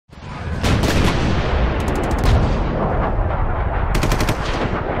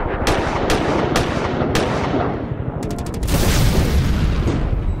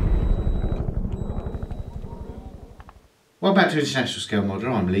back to International Scale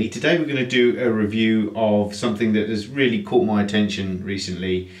Model. I'm Lee. Today we're going to do a review of something that has really caught my attention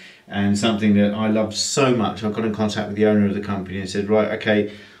recently and something that I love so much. I got in contact with the owner of the company and said, right,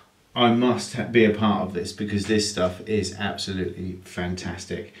 okay, I must be a part of this because this stuff is absolutely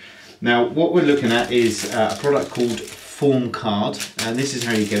fantastic. Now what we're looking at is a product called FORMcard, and this is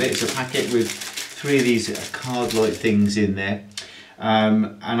how you get it. It's a packet with 3 of these card-like things in there.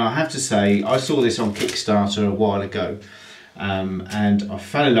 And I have to say, I saw this on Kickstarter a while ago and I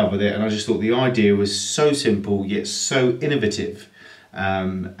fell in love with it, and I just thought the idea was so simple yet so innovative,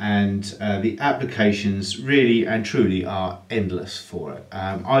 and the applications really and truly are endless for it.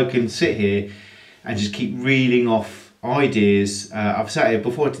 I can sit here and just keep reeling off ideas. I've sat here,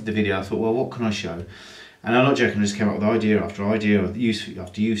 before I did the video I thought, well, what can I show? And I'm not joking, I just came up with idea after idea, use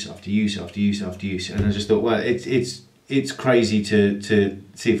after use after use after use after use, and I just thought, well, it's crazy to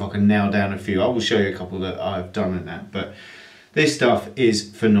see if I can nail down a few. I will show you a couple that I've done in that, but this stuff is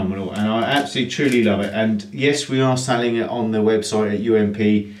phenomenal and I absolutely truly love it. And yes, we are selling it on the website at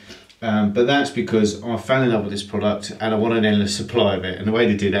UMP, but that's because I fell in love with this product and I want an endless supply of it, and the way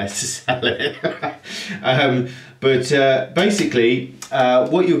to do that is to sell it. But basically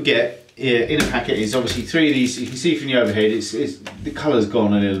what you'll get in a packet is obviously 3 of these. You can see from the overhead, the colour's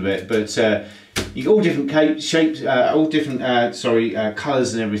gone a little bit, but you get all different shapes, all different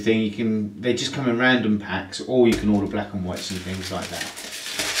colours and everything. They just come in random packs, or you can order black and whites and things like that.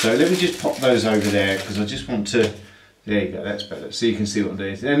 So let me just pop those over there because I just want to. There you go, that's better. So you can see what I'm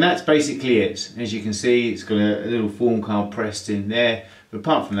doing, and that's basically it. As you can see, it's got a little form card pressed in there. But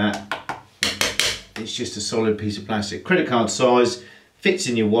apart from that, it's just a solid piece of plastic, credit card size, fits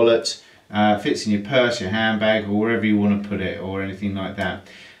in your wallet, fits in your purse, your handbag, or wherever you want to put it, or anything like that.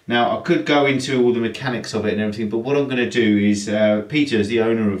 Now I could go into all the mechanics of it and everything, but what I'm going to do is, Peter is the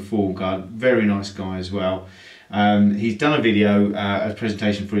owner of FORMcard, very nice guy as well. He's done a video, a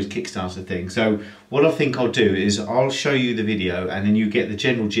presentation for his Kickstarter thing. So what I think I'll do is I'll show you the video and then you get the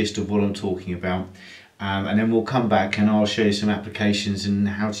general gist of what I'm talking about. And then we'll come back and I'll show you some applications and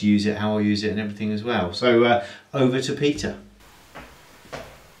how to use it, how I use it and everything as well. So over to Peter.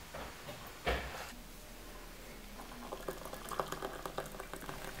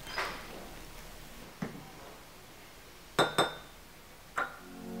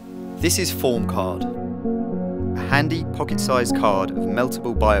 This is FORMcard, a handy pocket-sized card of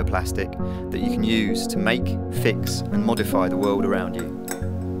meltable bioplastic that you can use to make, fix and modify the world around you.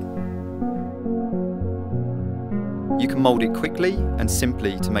 You can mould it quickly and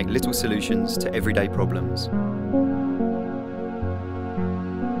simply to make little solutions to everyday problems.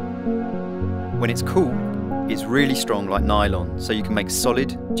 When it's cool, it's really strong like nylon, so you can make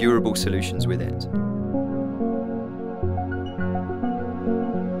solid, durable solutions with it.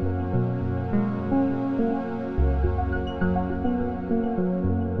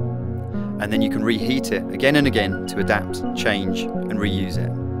 And then you can reheat it again and again to adapt, change and reuse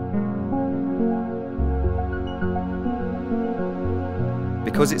it.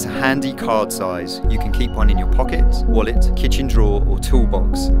 Because it's a handy card size, you can keep one in your pocket, wallet, kitchen drawer or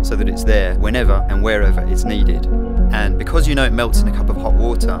toolbox so that it's there whenever and wherever it's needed. And because you know it melts in a cup of hot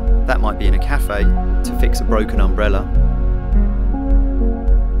water, that might be in a cafe to fix a broken umbrella,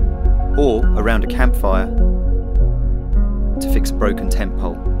 or around a campfire to fix a broken tent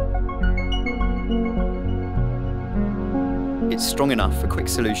pole. It's strong enough for quick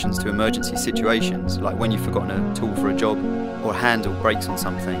solutions to emergency situations, like when you've forgotten a tool for a job or a handle breaks on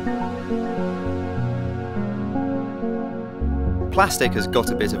something. Plastic has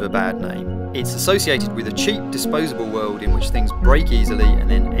got a bit of a bad name. It's associated with a cheap, disposable world in which things break easily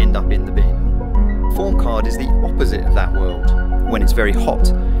and then end up in the bin. FORMcard is the opposite of that world. When it's very hot,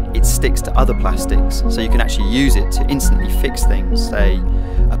 it sticks to other plastics, so you can actually use it to instantly fix things, say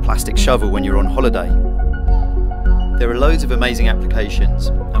a plastic shovel when you're on holiday. There are loads of amazing applications,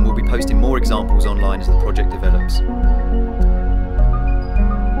 and we'll be posting more examples online as the project develops.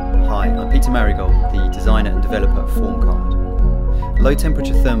 Hi, I'm Peter Marigold, the designer and developer at FORMcard. Low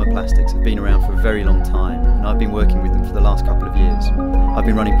temperature thermoplastics have been around for a very long time, and I've been working with them for the last couple of years. I've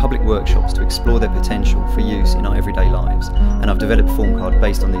been running public workshops to explore their potential for use in our everyday lives, and I've developed FORMcard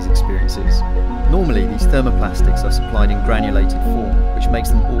based on these experiences. Normally, these thermoplastics are supplied in granulated form, which makes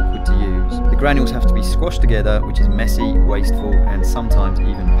them awkward to use. The granules have to be squashed together, which is messy, wasteful, and sometimes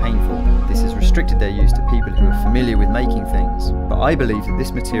even painful. This has restricted their use to people who are familiar with making things. But I believe that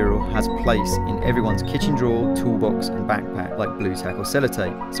this material has a place in everyone's kitchen drawer, toolbox, and backpack, like blue tack or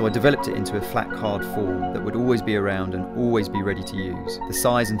sellotape. So I developed it into a flat card form that would always be around and always be ready to use. The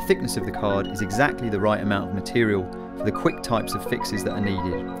size and thickness of the card is exactly the right amount of material for the quick types of fixes that are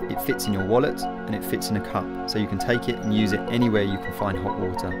needed. It fits in your wallet and it fits in a cup, so you can take it and use it anywhere you can find hot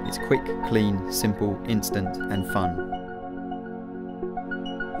water. It's quick, clean, simple, instant and fun.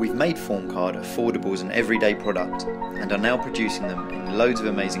 We've made FORMcard affordable as an everyday product and are now producing them in loads of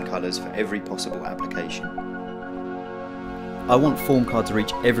amazing colours for every possible application. I want FORMcard to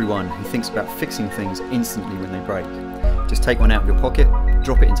reach everyone who thinks about fixing things instantly when they break. Just take one out of your pocket,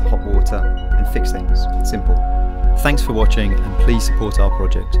 drop it into hot water and fix things. It's simple. Thanks for watching and please support our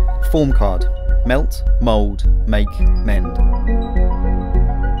project. FORMcard. Melt, mould, make, mend.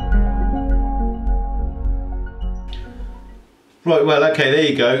 Right, well, okay, there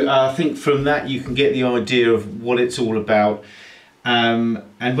you go. I think from that you can get the idea of what it's all about. And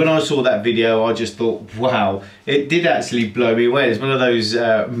when I saw that video, I just thought, wow, it did actually blow me away. It's one of those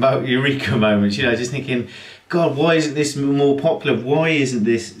eureka moments, you know, just thinking, God, why isn't this more popular? Why isn't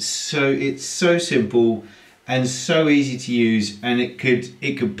this it's so simple and so easy to use, and it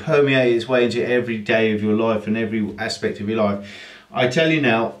could permeate its way into every day of your life and every aspect of your life. I tell you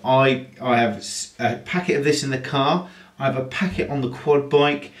now, I have a packet of this in the car. I have a packet on the quad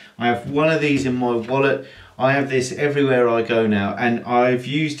bike. I have one of these in my wallet. I have this everywhere I go now, and I've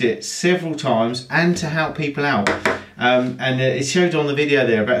used it several times and to help people out. And it showed on the video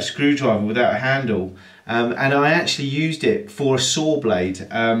there about a screwdriver without a handle. And I actually used it for a saw blade.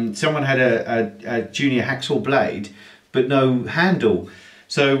 Someone had a junior hacksaw blade, but no handle.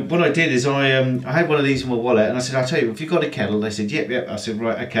 So what I did is I had one of these in my wallet, and I said, I'll tell you, have you got a kettle? They said, yep. I said,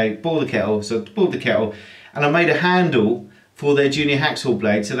 right, okay, boil the kettle. So I boiled the kettle, and I made a handle for their junior hacksaw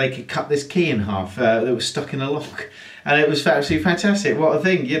blade so they could cut this key in half that was stuck in a lock. And it was absolutely fantastic. What a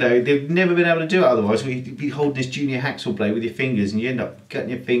thing, you know, they've never been able to do it otherwise. You'd be holding this junior hacksaw blade with your fingers and you end up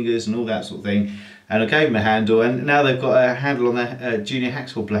cutting your fingers and all that sort of thing. And I gave them a handle, and now they've got a handle on their junior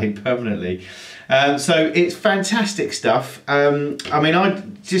hacksaw blade permanently. So it's fantastic stuff. I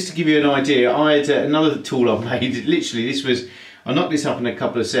mean, just to give you an idea, I had another tool I've made. Literally, I knocked this up in a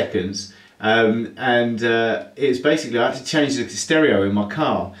couple of seconds. It's basically, I had to change the stereo in my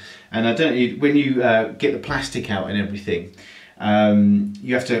car, and I don't need, when you get the plastic out and everything,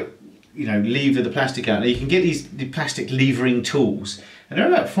 you have to, you know, lever the plastic out. Now you can get the plastic levering tools, and they're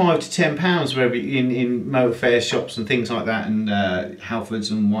about £5 to £10 wherever in motor fair shops and things like that, and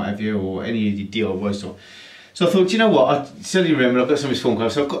Halfords and what have you, or any of the DIY stuff. So I thought, you know what, I suddenly remembered I've got some of this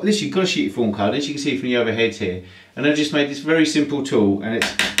FORMcard, so I've got literally got a sheet of FORMcard, as you can see from the overhead here, and I just made this very simple tool, and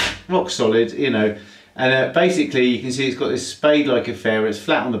it's rock solid, you know, and basically you can see it's got this spade-like affair. It's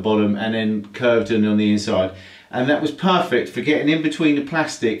flat on the bottom and then curved in on the inside, and that was perfect for getting in between the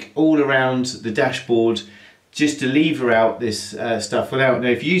plastic all around the dashboard, just to lever out this stuff without. Now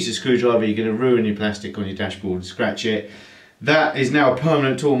if you use a screwdriver, you're going to ruin your plastic on your dashboard and scratch it. That is now a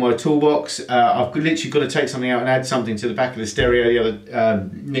permanent tool in my toolbox. I've literally got to take something out and add something to the back of the stereo the other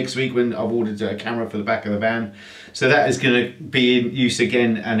next week when I've ordered a camera for the back of the van. So that is going to be in use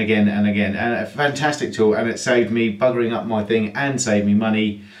again and again and again. And a fantastic tool, and it saved me buggering up my thing and saved me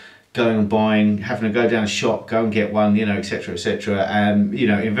money going and buying, having to go down a shop, go and get one, you know, etc, etc. And you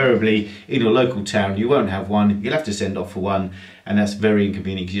know, invariably in your local town you won't have one. You'll have to send off for one, and that's very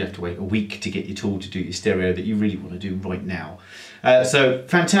inconvenient because you have to wait a week to get your tool to do your stereo that you really want to do right now. So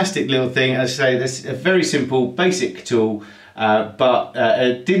fantastic little thing. As I say, this a very simple basic tool, but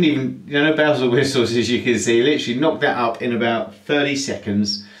it didn't even, you know, no bells or whistles, as you can see. Literally knocked that up in about 30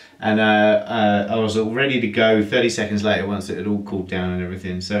 seconds. And I was all ready to go 30 seconds later once it had all cooled down and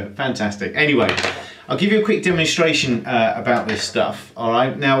everything. So fantastic. Anyway, I'll give you a quick demonstration about this stuff. All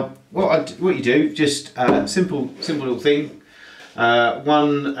right. Now, what you do, just simple little thing.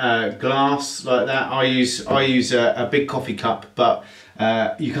 One glass like that. I use a big coffee cup, but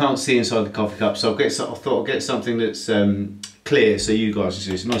you can't see inside the coffee cup. So I thought I'll get something that's clear so you guys can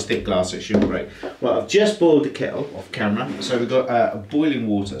see. It's a nice thick glass, so it shouldn't break. Well, I've just boiled the kettle off camera, so we've got boiling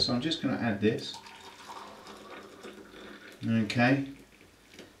water, so I'm just going to add this. Okay,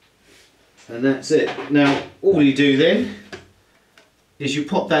 and that's it. Now all you do then is you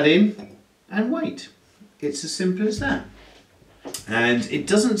pop that in and wait. It's as simple as that, and it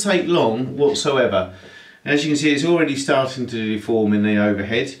doesn't take long whatsoever. As you can see, it's already starting to deform in the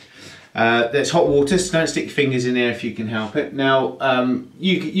overhead. There's hot water, so don't stick your fingers in there if you can help it. Now,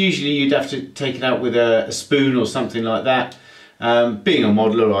 usually you'd have to take it out with a spoon or something like that. Being a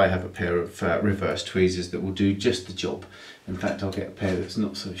modeler, I have a pair of reverse tweezers that will do just the job. In fact, I'll get a pair that's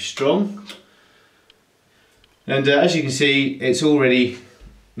not so strong. And as you can see, it's already,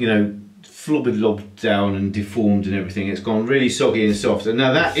 you know, flobbered lobbed down and deformed and everything. It's gone really soggy and soft, and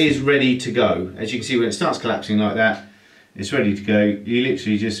now that is ready to go. As you can see, when it starts collapsing like that, it's ready to go. You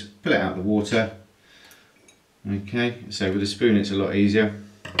literally just pull it out of the water. Okay, so with a spoon it's a lot easier.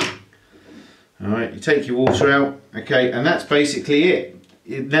 Alright, you take your water out, okay, and that's basically it.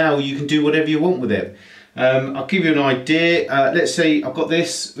 Now you can do whatever you want with it. I'll give you an idea. Let's say I've got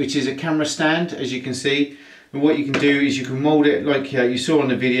this, which is a camera stand, as you can see. And what you can do is you can mould it like you saw on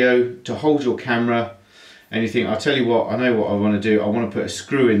the video to hold your camera. And you think, I'll tell you what, I know what I want to do. I want to put a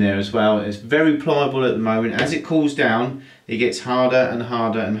screw in there as well. It's very pliable at the moment. As it cools down, it gets harder and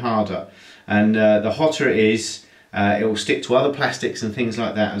harder and harder. And the hotter it is, it will stick to other plastics and things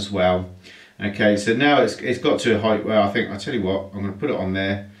like that as well. Okay, so now it's got to a height where I think, I'll tell you what, I'm going to put it on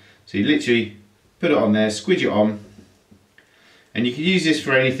there. So you literally put it on there, squidge it on, and you can use this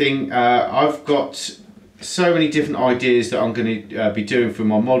for anything. I've got so many different ideas that I'm going to be doing for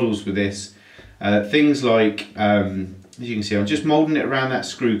my models with this. Things like, as you can see, I'm just moulding it around that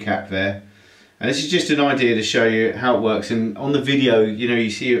screw cap there. And this is just an idea to show you how it works. And on the video, you know, you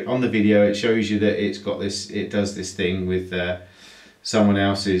see it on the video, it shows you that it's got this, it does this thing with someone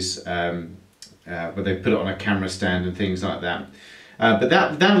else's, where they put it on a camera stand and things like that. But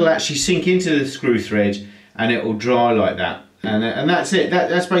that'll actually sink into the screw thread and it will dry like that. And that's it.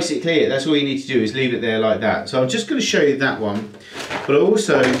 That's basically it. That's all you need to do is leave it there like that. So I'm just going to show you that one. But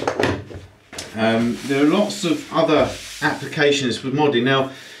also, there are lots of other applications with modelling.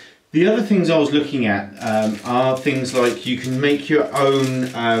 Now, the other things I was looking at are things like you can make your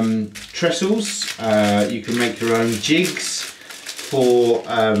own trestles. You can make your own jigs for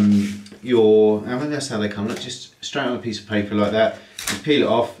your, I mean, that's how they come, look, just straight on a piece of paper like that. You peel it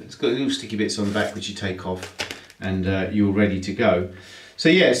off, it's got little sticky bits on the back which you take off, and you're ready to go. So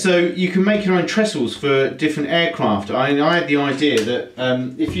yeah, so you can make your own trestles for different aircraft. I had the idea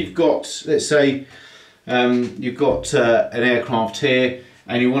that if you've got, let's say, you've got an aircraft here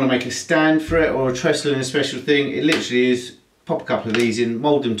and you want to make a stand for it or a trestle in a special thing, it literally is pop a couple of these in,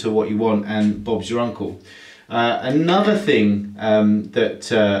 mould them to what you want, and Bob's your uncle. Another thing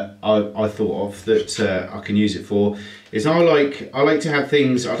that I thought of that I can use it for is I like to have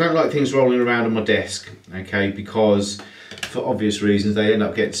things, I don't like things rolling around on my desk, okay, because for obvious reasons they end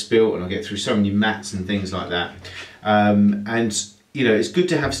up getting spilt and I get through so many mats and things like that. And you know, it's good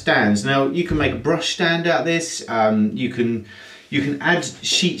to have stands. Now you can make a brush stand out of this, you can add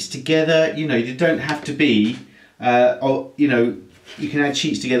sheets together, you know, you don't have to be, or, you know, you can add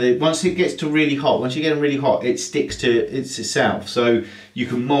sheets together. Once it gets to really hot, once you get them really hot, it sticks to itself. So you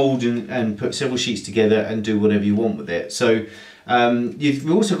can mould and put several sheets together and do whatever you want with it. So you've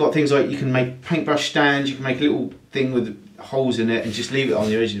also got things like you can make paintbrush stands, you can make a little thing with holes in it and just leave it on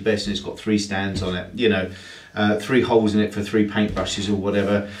the edge of the best and it's got 3 stands on it, you know, 3 holes in it for 3 paintbrushes or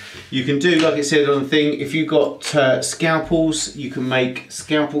whatever. You can do, like I said on the thing, if you've got scalpels, you can make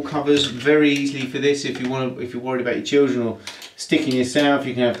scalpel covers very easily for this. If you're worried about your children or sticking yourself,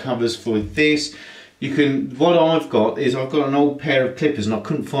 you can have covers for this. You can, what I've got is I've got an old pair of clippers and I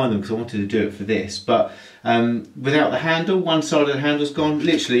couldn't find them because I wanted to do it for this, but without the handle, one side of the handle's gone,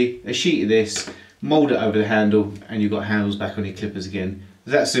 literally a sheet of this, mould it over the handle and you've got handles back on your clippers again.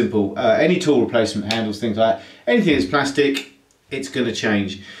 It's that simple. Any tool replacement handles, things like that, anything that's plastic, it's going to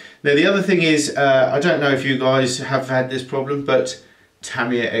change. Now the other thing is, I don't know if you guys have had this problem, but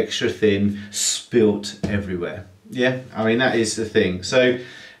Tamiya extra thin spilt everywhere. Yeah, I mean that is the thing. So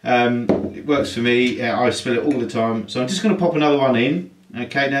it works for me. I spill it all the time. So I'm just going to pop another one in.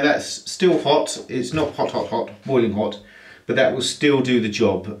 Okay, now that's still hot. It's not hot, boiling hot, but that will still do the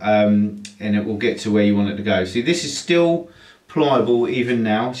job, and it will get to where you want it to go. See, this is still pliable even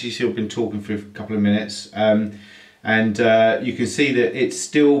now. As you see, I've been talking for a couple of minutes, and you can see that it's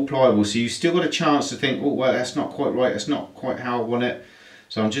still pliable. So you've still got a chance to think, oh well, that's not quite right. That's not quite how I want it.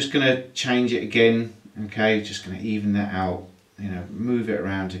 So I'm just going to change it again. Okay, just going to even that out, you know, move it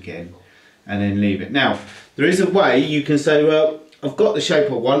around again and then leave it. Now, there is a way you can say, well, I've got the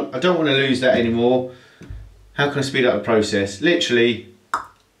shape I want, I don't want to lose that anymore. How can I speed up the process? Literally,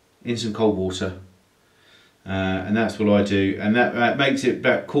 in some cold water. And that's what I do. And that makes it,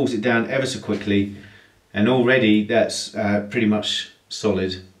 that cools it down ever so quickly. And already that's pretty much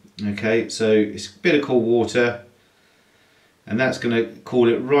solid. Okay, so it's a bit of cold water. And that's going to cool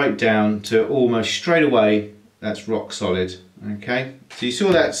it right down to almost straight away, that's rock solid. Okay, so you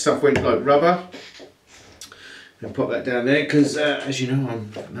saw that stuff went like rubber. And pop that down there because as you know,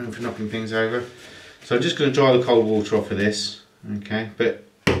 I'm known for knocking things over. So I'm just going to dry the cold water off of this. Okay, but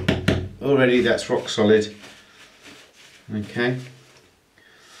already that's rock solid. Okay,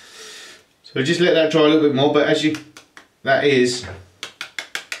 so just let that dry a little bit more, but as you, that is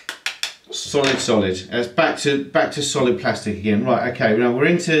solid. It's back to solid plastic again. Right, okay, now we're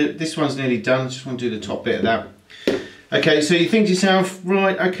into, this one's nearly done. I just want to do the top bit of that. Okay, so you think to yourself,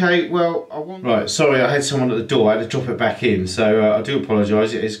 right, okay, well, Right, sorry, I had someone at the door, I had to drop it back in, so I do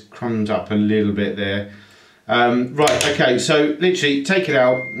apologise, it is crumbed up a little bit there. Right, okay, so literally take it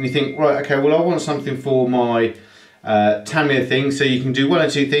out and you think, right, okay, well I want something for my Tamiya thing, so you can do one or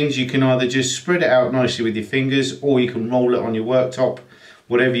two things. You can either just spread it out nicely with your fingers, or you can roll it on your worktop,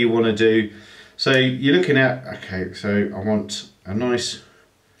 whatever you want to do. So you're looking at, okay, so I want a nice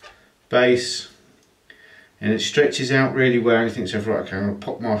base, and it stretches out really well, and you think, so right, okay, I'm going to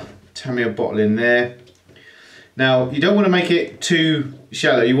pop my Tamiya bottle in there. Now, you don't want to make it too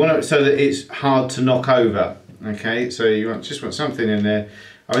shallow, you want it so that it's hard to knock over, okay, so you just want something in there.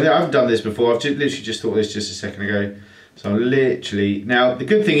 I mean, I haven't done this before, I've literally just thought of this just a second ago. So I'm literally, now the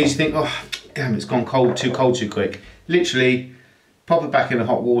good thing is you think, oh, damn, it's gone cold too quick. Literally, pop it back in the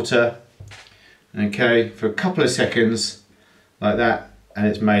hot water, okay, for a couple of seconds, like that, and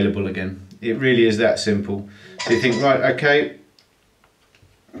it's mailable again. It really is that simple. So you think, right, okay,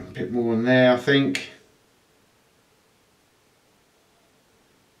 a bit more in there, I think.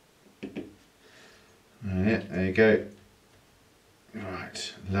 Right, there you go.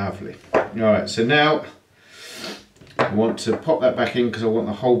 Right, lovely. Alright, so now I want to pop that back in because I want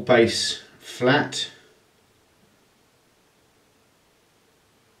the whole base flat.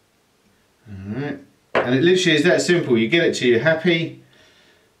 Alright, and it literally is that simple. You get it till you're happy.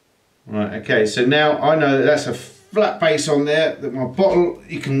 Right, okay, so now I know that that's a flat base on there, that my bottle,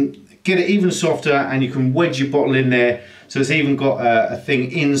 you can get it even softer and you can wedge your bottle in there so it's even got a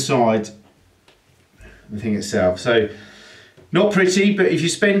thing inside the thing itself. So not pretty, but if you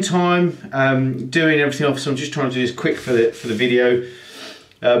spend time doing everything else, I'm just trying to do this quick for the video.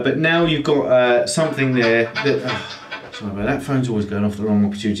 But now you've got something there that, sorry about that, phone's always going off the wrong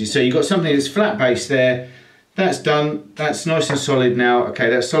opportunity. So you've got something that's flat base there, that's done, that's nice and solid now. Okay,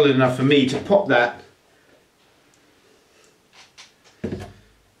 that's solid enough for me to pop that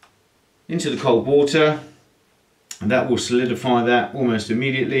into the cold water, and that will solidify that almost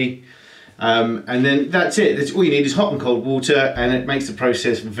immediately. And then that's it. That's all you need is hot and cold water, and it makes the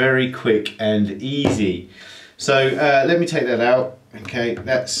process very quick and easy. So let me take that out. Okay,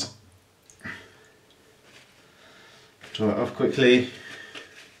 that's, dry it off quickly.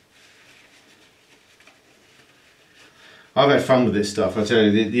 I've had fun with this stuff, I tell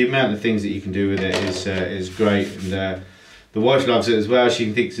you, the amount of things that you can do with it is great, and the wife loves it as well. She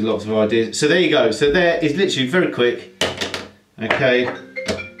can think of lots of ideas. So there you go, so there is literally very quick. Okay,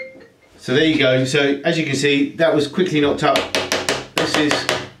 so there you go. So as you can see, that was quickly knocked up. This is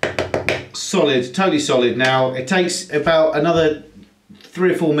solid, totally solid now. It takes about another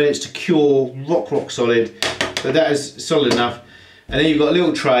 3 or 4 minutes to cure rock solid, but that is solid enough. And then you've got a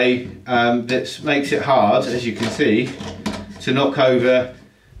little tray that makes it hard, as you can see, to knock over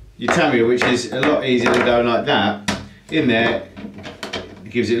your Tamiya, which is a lot easier than going like that. In there, it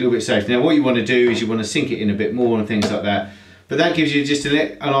gives it a little bit safe. Now what you want to do is you want to sink it in a bit more and things like that. But that gives you just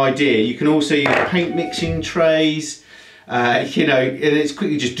an idea. You can also use paint mixing trays, you know, and it's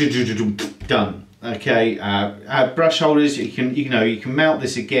quickly just done. Okay, brush holders, you can mount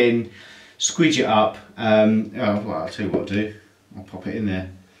this again, squidge it up. Well, I'll tell you what I'll do. I'll pop it in there.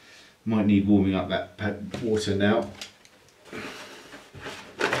 Might need warming up that water now.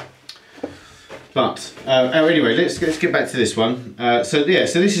 But anyway, let's get back to this one. So yeah,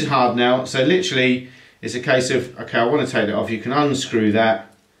 so this is hard now. So literally, it's a case of, okay, I want to take that off. You can unscrew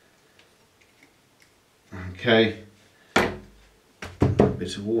that. Okay,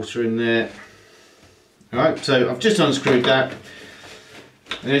 bit of water in there. All right, so I've just unscrewed that,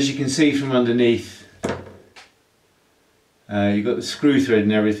 and as you can see from underneath, you've got the screw thread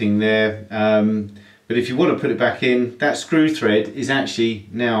and everything there. But if you want to put it back in, that screw thread is actually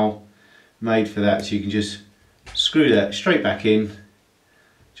now made for that, so you can just screw that straight back in.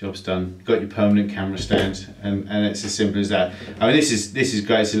 Job's done. You've got your permanent camera stand, and it's as simple as that. I mean, this is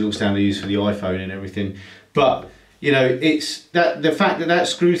great. It's a little stand I use for the iPhone and everything. But you know, it's the fact that that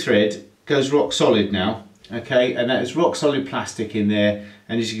screw thread goes rock solid now. Okay, and that is rock solid plastic in there,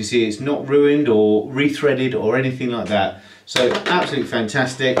 and as you can see, it's not ruined or rethreaded or anything like that. So absolutely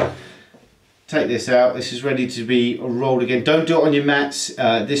fantastic. Take this out. This is ready to be rolled again. Don't do it on your mats.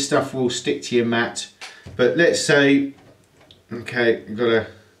 This stuff will stick to your mat. But let's say, okay, you've got a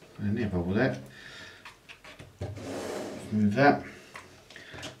near bubble there. Move that.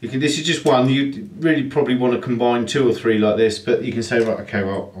 You can. This is just one. You really probably want to combine 2 or 3 like this, but you can say, right, okay,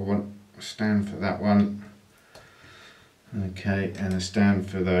 well, I want a stand for that one. Okay, and a stand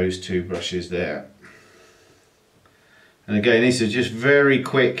for those 2 brushes there. And again, these are just very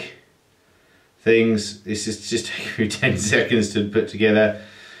quick things. This is just taking me 10 seconds to put together.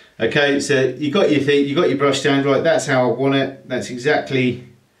 Okay, so you got your thing, you got your brush stand, right? That's how I want it. That's exactly.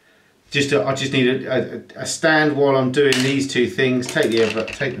 I just need a stand while I'm doing these two things. Take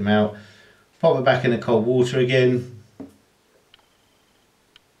them out, pop it back in the cold water again.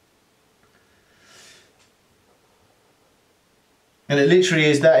 And it literally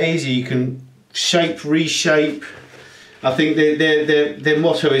is that easy. You can shape, reshape. I think their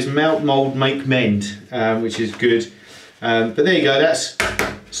motto is melt, mold, make, mend, which is good. But there you go, that's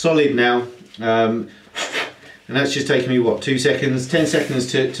solid now. And that's just taking me what, 2 seconds, 10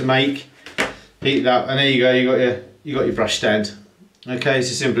 seconds to make. Heat it up, and there you go, you got your brush stand. Okay, it's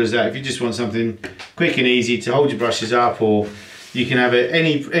as simple as that. If you just want something quick and easy to hold your brushes up, or you can have it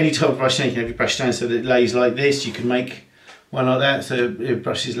any type of brush stand. You can have your brush stand so that it lays like this. You can make one like that, so your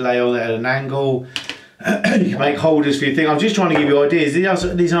brushes lay on it at an angle. You can make holders for your thing. I'm just trying to give you ideas.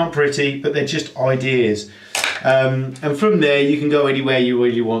 These aren't pretty, but they're just ideas. And from there, you can go anywhere you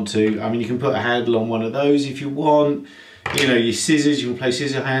really want to. I mean, you can put a handle on one of those if you want. You know, your scissors, you can place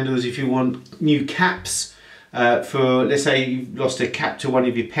scissor handles. If you want new caps for, let's say you've lost a cap to one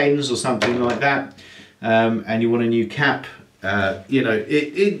of your pens or something like that, and you want a new cap, you know,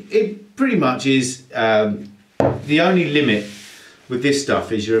 it pretty much is, the only limit with this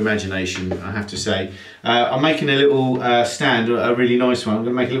stuff is your imagination, I have to say. I'm making a little stand, a really nice one. I'm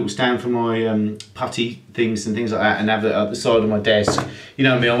going to make a little stand for my putty things and things like that, and have it at the side of my desk. You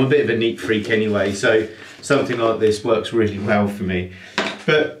know what I mean, I'm a bit of a neat freak anyway, so something like this works really well for me.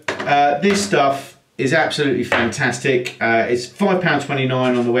 But this stuff is absolutely fantastic. It's £5.29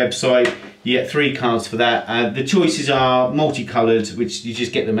 on the website. You get 3 cards for that. The choices are multicoloured, which you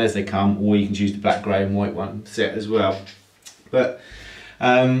just get them as they come, or you can choose the black, grey and white one set as well. But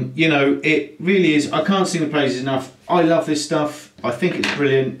you know, it really is, I can't sing the praises enough. I love this stuff. I think it's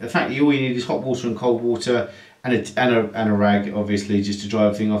brilliant. The fact that all you need is hot water and cold water and a rag, obviously, just to dry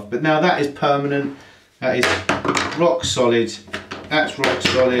everything off. But now that is permanent. That is rock solid. That's rock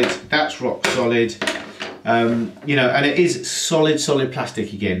solid. That's rock solid. You know, and it is solid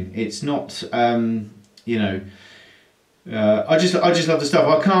plastic again. It's not, you know, I just love the stuff.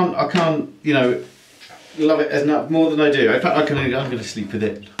 I can't, you know, love it as much more than I do. In fact, I'm going to sleep with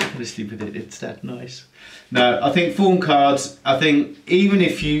it. I'm going to sleep with it. It's that nice. No, I think FORMcards, I think even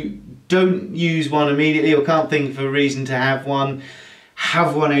if you don't use one immediately or can't think of a reason to have one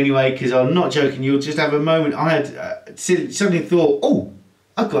anyway, because I'm not joking, you'll just have a moment. I had suddenly thought, oh,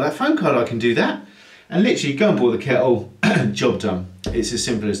 I've got that FORMcard, I can do that. And literally go and boil the kettle, job done. It's as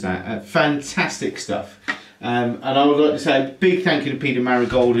simple as that. Fantastic stuff. And I would like to say a big thank you to Peter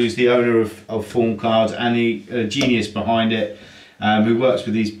Marigold, who's the owner of FORMcards and the genius behind it, who works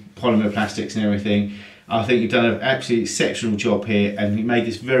with these polymer plastics and everything. I think you've done an absolutely exceptional job here, and you made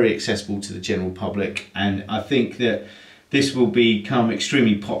this very accessible to the general public. And I think that this will become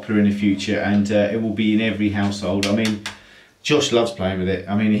extremely popular in the future, and it will be in every household. I mean, Josh loves playing with it.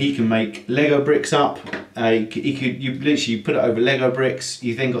 I mean, he can make Lego bricks up. You literally put it over Lego bricks.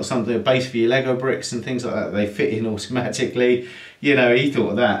 You then got something, a base for your Lego bricks and things like that. They fit in automatically. You know, he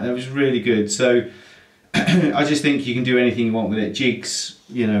thought of that. That was really good. So I just think you can do anything you want with it. Jigs,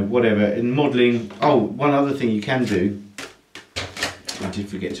 you know, whatever. In modelling, oh, one other thing you can do, I did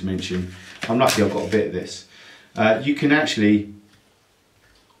forget to mention, I'm lucky I've got a bit of this. You can actually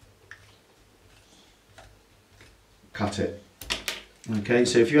cut it. Okay,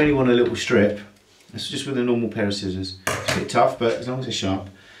 so if you only want a little strip, that's just with a normal pair of scissors. It's a bit tough, but as long as it's sharp.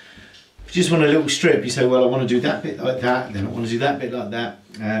 If you just want a little strip, you say, well, I want to do that bit like that, then I want to do that bit like that.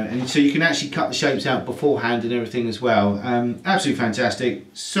 And so you can actually cut the shapes out beforehand and everything as well. Absolutely fantastic.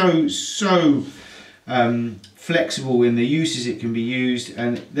 So flexible in the uses it can be used,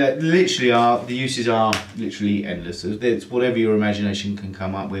 and that literally the uses are literally endless. It's whatever your imagination can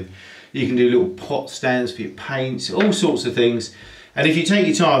come up with. You can do little pot stands for your paints, all sorts of things. And if you take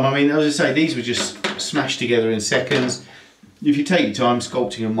your time, I mean, as I say, these were just smashed together in seconds. If you take your time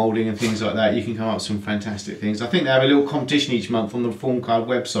sculpting and moulding and things like that, you can come up with some fantastic things. I think they have a little competition each month on the FORMcard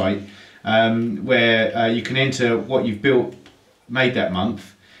website, where you can enter what you've made that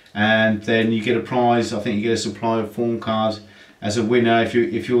month, and then you get a prize. I think you get a supply of FORMcards as a winner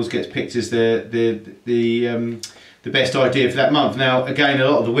if yours gets picked as the best idea for that month. Now, again, a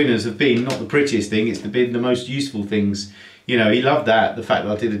lot of the winners have been not the prettiest thing, it's been the most useful things. You know, he loved that, the fact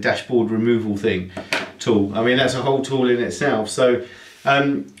that I did a dashboard removal tool. I mean, that's a whole tool in itself. So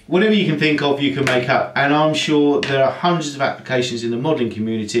whatever you can think of, you can make up. And I'm sure there are hundreds of applications in the modelling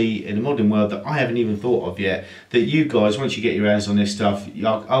community, in the modelling world, that I haven't even thought of yet, that you guys, once you get your hands on this stuff,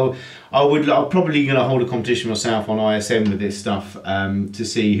 I'm probably going to hold a competition myself on ISM with this stuff, to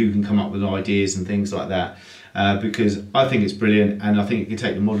see who can come up with ideas and things like that. because I think it's brilliant and I think it can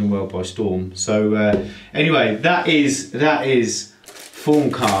take the modern world by storm. So anyway, that is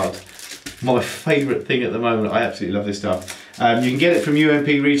FORMcard, my favourite thing at the moment. I absolutely love this stuff. You can get it from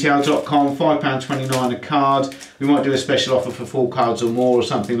umpretail.com, £5.29 a card. We might do a special offer for 4 cards or more or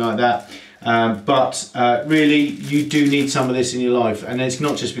something like that. But really, you do need some of this in your life, and it's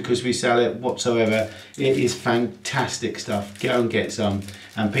not just because we sell it whatsoever. It is fantastic stuff. Go and get some.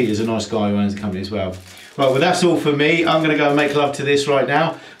 And Peter's a nice guy who owns the company as well. Right, well, that's all for me. I'm going to go and make love to this right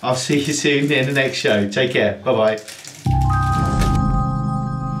now. I'll see you soon in the next show. Take care. Bye-bye.